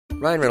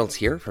Ryan Reynolds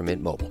here from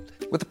Mint Mobile.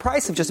 With the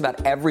price of just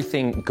about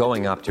everything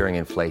going up during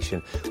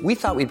inflation, we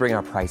thought we'd bring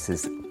our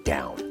prices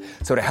down.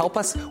 So to help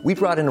us, we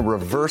brought in a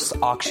reverse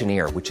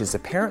auctioneer, which is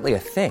apparently a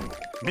thing.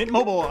 Mint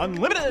Mobile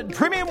Unlimited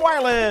Premium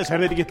Wireless. How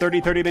to get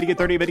 30, 30, bit to get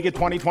 30, bit to get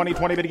 20, 20,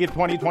 20, bit to get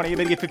 20, 20,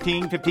 bit to get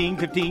 15, 15,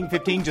 15,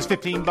 15, just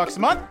 $15 a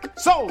month?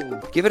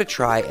 Sold! Give it a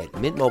try at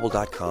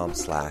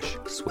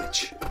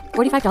mintmobile.com/switch.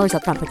 $45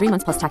 up front for 3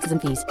 months plus taxes and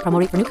fees. Promo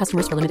rate for new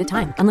customers for limited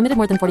time. Unlimited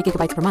more than 40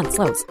 gigabytes per month.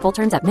 Slows full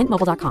terms at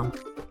mintmobile.com.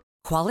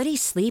 Quality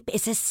sleep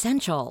is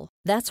essential.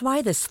 That's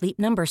why the Sleep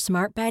Number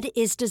Smart Bed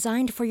is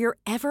designed for your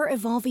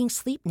ever-evolving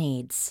sleep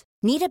needs.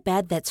 Need a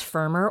bed that's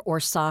firmer or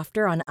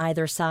softer on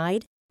either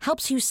side?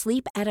 Helps you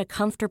sleep at a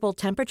comfortable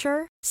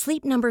temperature?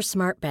 Sleep Number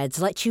Smart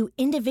Beds let you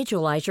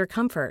individualize your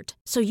comfort,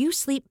 so you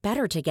sleep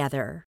better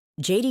together.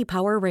 J.D.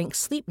 Power ranks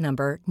Sleep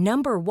Number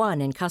number 1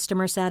 in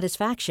customer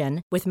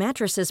satisfaction with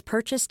mattresses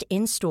purchased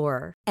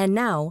in-store. And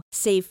now,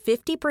 save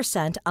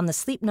 50% on the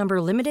Sleep Number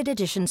Limited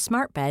Edition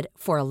Smart Bed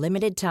for a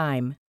limited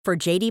time. For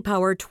J.D.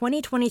 Power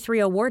 2023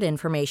 award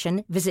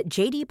information, visit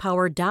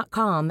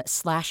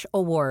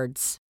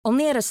jdpower.com/awards.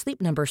 Only at a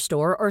Sleep Number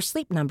store or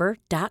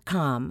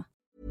sleepnumber.com.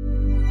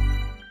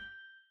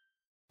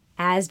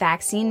 As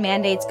vaccine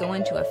mandates go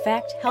into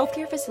effect,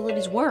 healthcare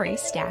facilities worry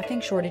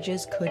staffing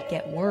shortages could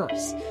get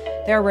worse.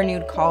 There are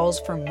renewed calls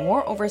for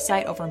more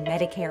oversight over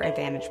Medicare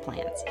Advantage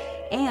plans,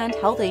 and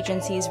health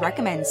agencies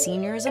recommend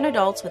seniors and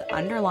adults with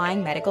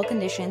underlying medical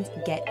conditions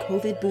get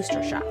COVID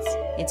booster shots.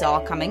 It's all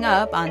coming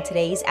up on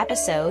today's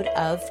episode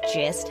of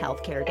Gist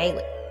Healthcare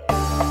Daily.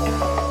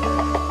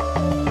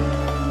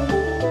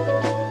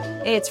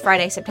 It's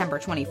Friday, September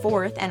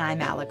 24th, and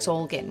I'm Alex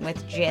Olgin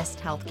with Gist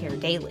Healthcare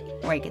Daily,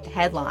 where you get the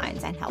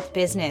headlines and health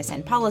business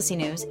and policy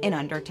news in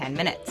under 10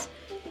 minutes.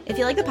 If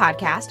you like the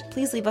podcast,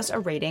 please leave us a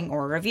rating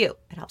or a review.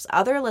 It helps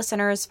other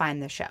listeners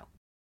find the show.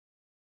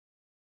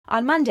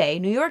 On Monday,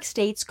 New York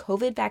State's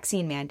COVID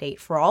vaccine mandate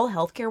for all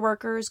healthcare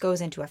workers goes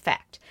into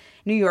effect.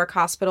 New York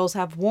hospitals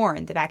have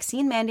warned the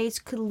vaccine mandates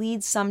could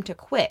lead some to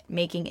quit,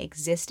 making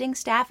existing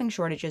staffing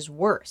shortages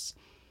worse.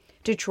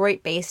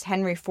 Detroit-based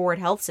Henry Ford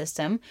Health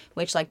System,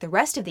 which like the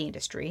rest of the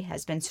industry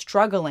has been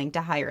struggling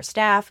to hire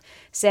staff,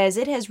 says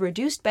it has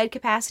reduced bed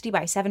capacity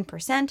by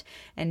 7%,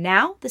 and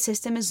now the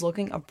system is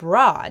looking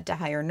abroad to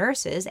hire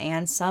nurses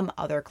and some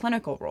other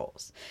clinical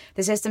roles.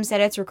 The system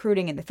said it's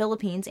recruiting in the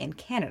Philippines and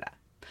Canada.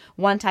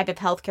 One type of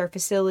healthcare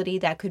facility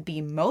that could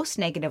be most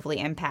negatively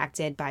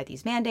impacted by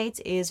these mandates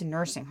is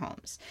nursing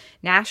homes.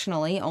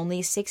 Nationally,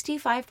 only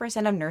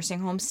 65% of nursing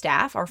home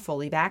staff are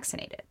fully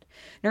vaccinated.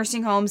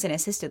 Nursing homes and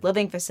assisted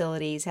living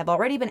facilities have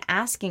already been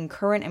asking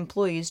current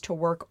employees to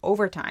work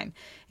overtime,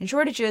 and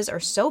shortages are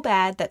so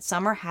bad that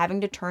some are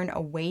having to turn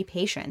away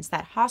patients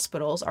that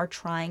hospitals are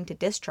trying to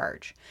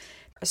discharge.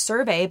 A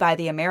survey by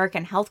the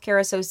American Healthcare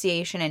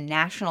Association and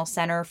National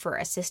Center for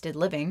Assisted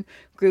Living,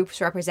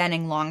 groups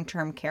representing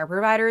long-term care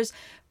providers,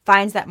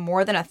 finds that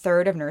more than a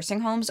third of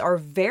nursing homes are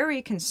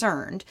very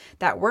concerned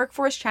that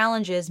workforce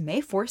challenges may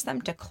force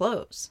them to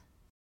close.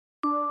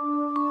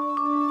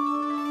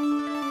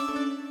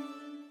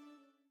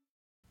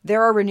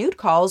 There are renewed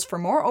calls for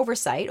more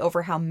oversight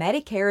over how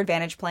Medicare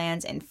Advantage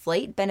plans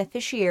inflate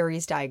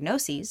beneficiaries'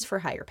 diagnoses for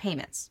higher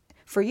payments.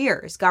 For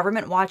years,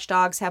 government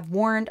watchdogs have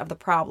warned of the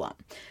problem.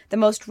 The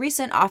most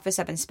recent Office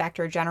of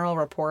Inspector General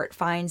report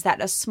finds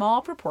that a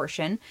small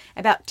proportion,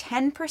 about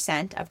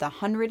 10% of the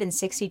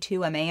 162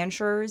 MA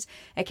insurers,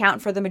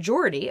 account for the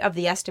majority of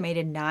the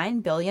estimated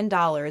 $9 billion in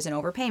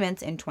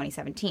overpayments in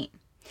 2017.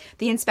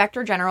 The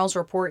Inspector General's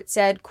report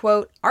said,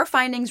 quote, "Our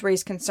findings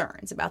raise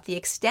concerns about the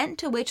extent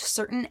to which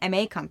certain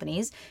MA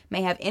companies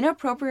may have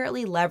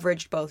inappropriately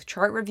leveraged both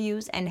chart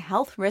reviews and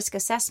health risk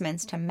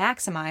assessments to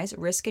maximize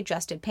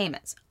risk-adjusted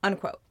payments,"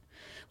 unquote.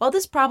 While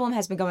this problem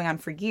has been going on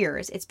for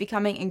years, it's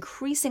becoming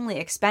increasingly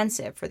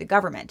expensive for the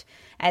government,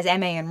 as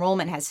MA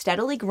enrollment has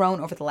steadily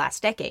grown over the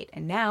last decade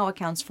and now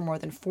accounts for more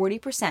than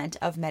 40%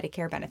 of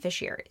Medicare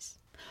beneficiaries.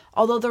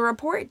 Although the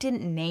report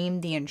didn't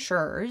name the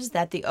insurers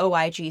that the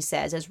OIG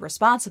says is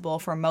responsible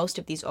for most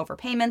of these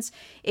overpayments,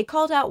 it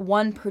called out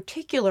one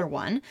particular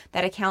one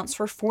that accounts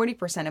for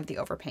 40% of the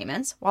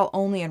overpayments, while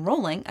only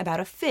enrolling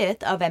about a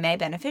fifth of MA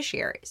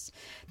beneficiaries.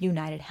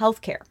 United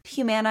Healthcare,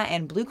 Humana,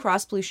 and Blue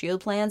Cross Blue Shield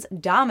plans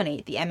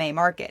dominate the MA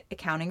market,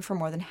 accounting for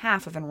more than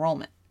half of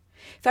enrollment.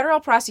 Federal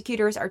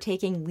prosecutors are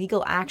taking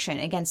legal action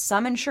against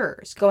some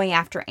insurers, going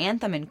after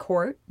Anthem in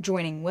court,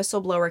 joining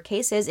whistleblower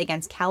cases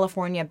against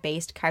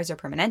California-based Kaiser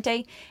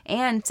Permanente,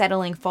 and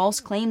settling false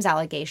claims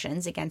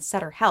allegations against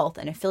Sutter Health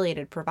and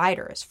affiliated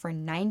providers for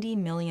 $90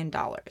 million.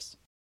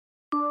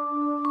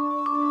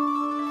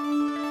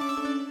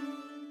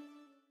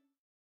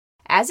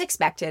 As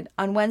expected,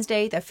 on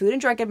Wednesday, the Food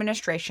and Drug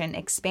Administration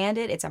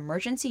expanded its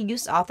emergency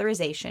use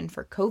authorization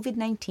for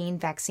COVID-19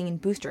 vaccine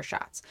booster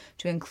shots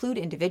to include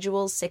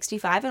individuals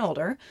 65 and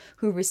older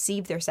who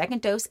received their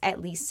second dose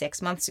at least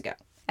 6 months ago.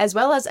 as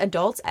well as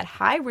adults at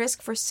high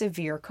risk for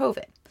severe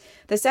COVID.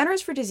 The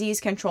Centers for Disease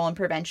Control and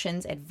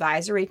Prevention's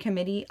Advisory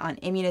Committee on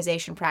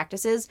Immunization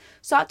Practices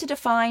sought to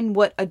define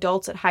what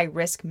adults at high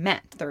risk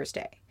meant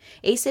Thursday.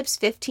 ACIP's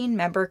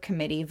 15-member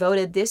committee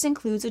voted this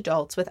includes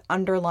adults with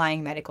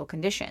underlying medical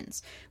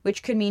conditions,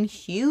 which could mean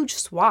huge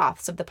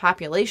swaths of the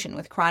population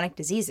with chronic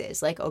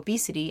diseases like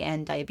obesity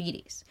and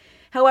diabetes.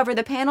 However,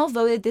 the panel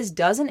voted this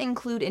doesn't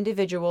include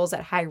individuals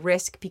at high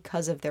risk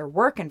because of their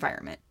work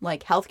environment,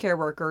 like healthcare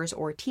workers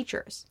or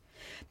teachers.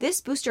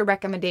 This booster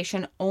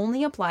recommendation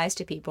only applies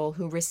to people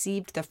who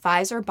received the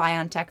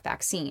Pfizer-BioNTech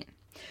vaccine.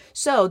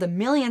 So the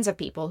millions of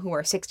people who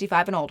are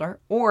 65 and older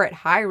or at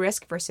high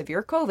risk for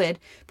severe COVID,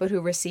 but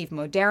who receive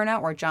Moderna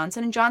or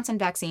Johnson & Johnson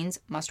vaccines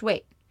must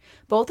wait.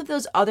 Both of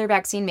those other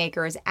vaccine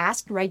makers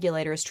asked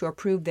regulators to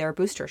approve their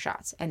booster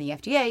shots, and the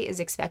FDA is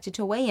expected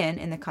to weigh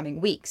in the coming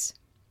weeks.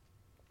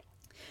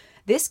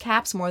 This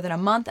caps more than a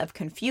month of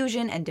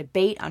confusion and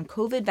debate on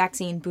COVID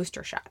vaccine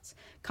booster shots.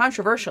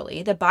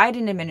 Controversially, the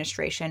Biden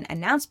administration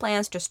announced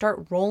plans to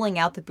start rolling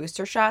out the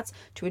booster shots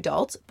to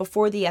adults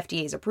before the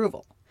FDA's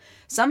approval.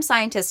 Some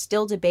scientists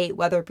still debate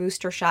whether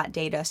booster shot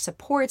data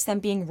supports them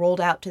being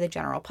rolled out to the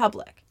general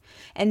public.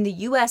 And the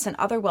U.S. and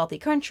other wealthy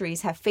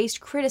countries have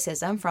faced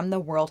criticism from the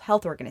World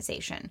Health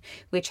Organization,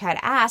 which had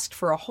asked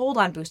for a hold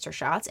on booster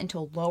shots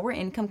until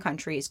lower-income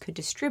countries could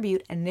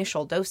distribute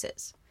initial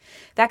doses.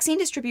 Vaccine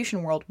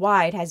distribution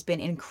worldwide has been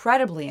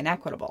incredibly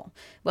inequitable.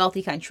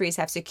 Wealthy countries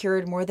have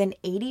secured more than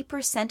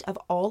 80% of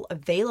all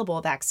available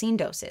vaccine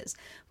doses,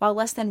 while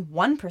less than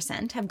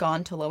 1% have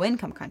gone to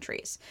low-income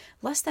countries.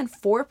 Less than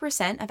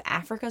 4% of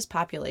Africa's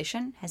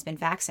population has been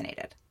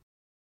vaccinated.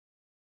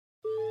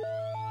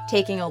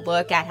 Taking a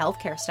look at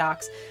healthcare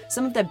stocks,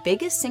 some of the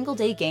biggest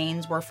single-day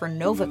gains were for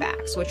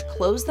Novavax, which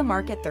closed the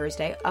market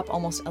Thursday up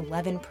almost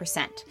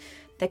 11%.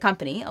 The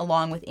company,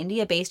 along with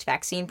India-based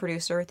vaccine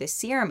producer the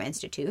Serum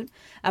Institute,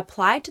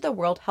 applied to the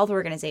World Health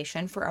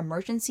Organization for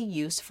emergency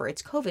use for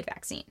its COVID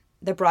vaccine.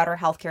 The broader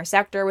healthcare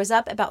sector was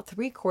up about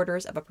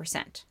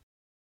 0.75%.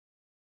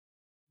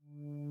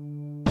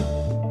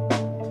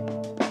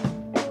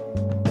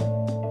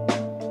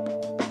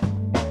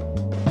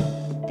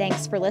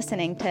 Thanks for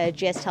listening to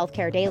GIST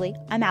Healthcare Daily.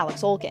 I'm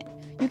Alex Olkin.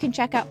 You can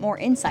check out more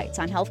insights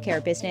on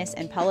healthcare business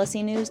and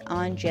policy news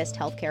on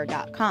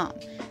gisthealthcare.com.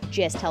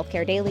 GIST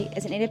Healthcare Daily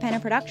is an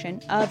independent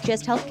production of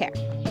GIST Healthcare.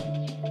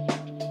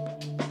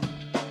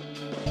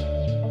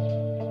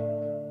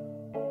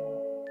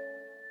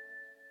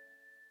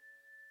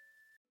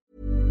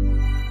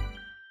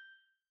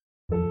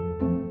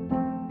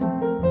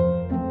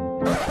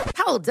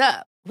 Hold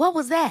up. What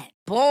was that?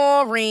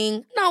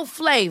 Boring. No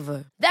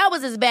flavor. That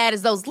was as bad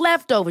as those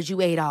leftovers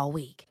you ate all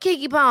week.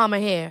 Keke Palmer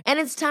here, and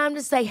it's time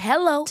to say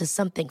hello to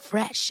something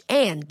fresh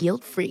and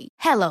guilt-free.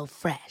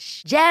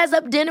 HelloFresh. Jazz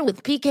up dinner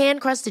with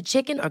pecan-crusted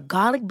chicken or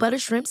garlic butter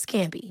shrimp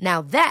scampi.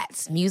 Now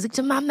that's music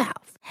to my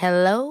mouth.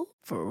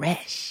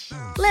 HelloFresh.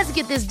 Let's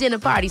get this dinner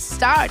party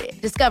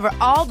started. Discover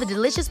all the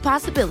delicious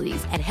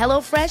possibilities at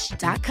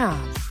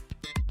HelloFresh.com.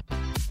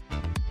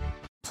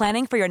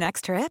 Planning for your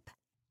next trip?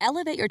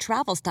 Elevate your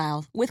travel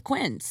style with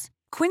Quince.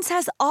 Quince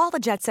has all the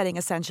jet-setting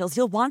essentials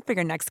you'll want for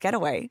your next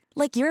getaway,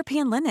 like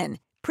European linen,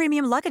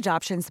 premium luggage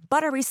options,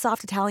 buttery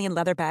soft Italian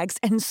leather bags,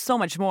 and so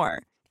much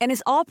more. And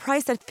is all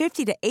priced at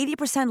 50 to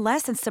 80%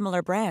 less than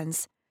similar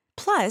brands.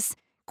 Plus,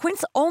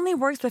 Quince only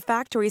works with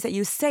factories that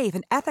use safe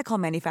and ethical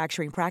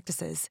manufacturing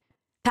practices.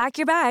 Pack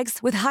your bags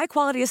with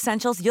high-quality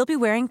essentials you'll be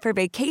wearing for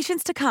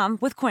vacations to come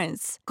with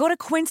Quince. Go to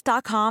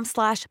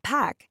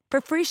quince.com/pack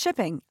for free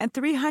shipping and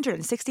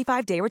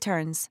 365-day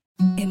returns.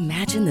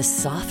 Imagine the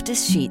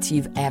softest sheets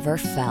you've ever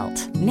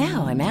felt.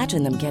 Now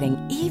imagine them getting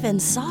even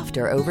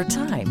softer over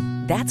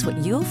time. That's what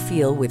you'll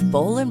feel with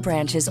Boll &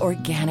 Branch's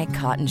organic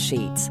cotton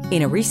sheets.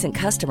 In a recent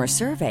customer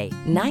survey,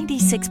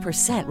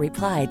 96%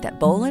 replied that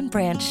Boll &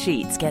 Branch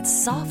sheets get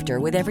softer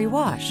with every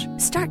wash.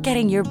 Start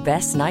getting your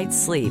best night's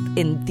sleep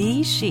in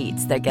these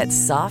sheets that get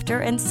softer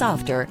and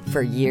softer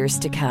for years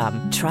to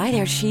come. Try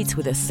their sheets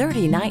with a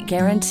 30-night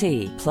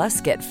guarantee.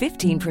 Plus, get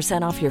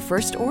 15% off your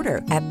first order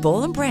at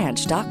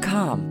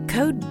bollandbranch.com.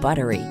 Code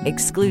BUTTERY.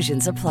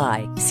 Exclusions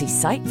apply. See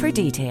site for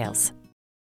details.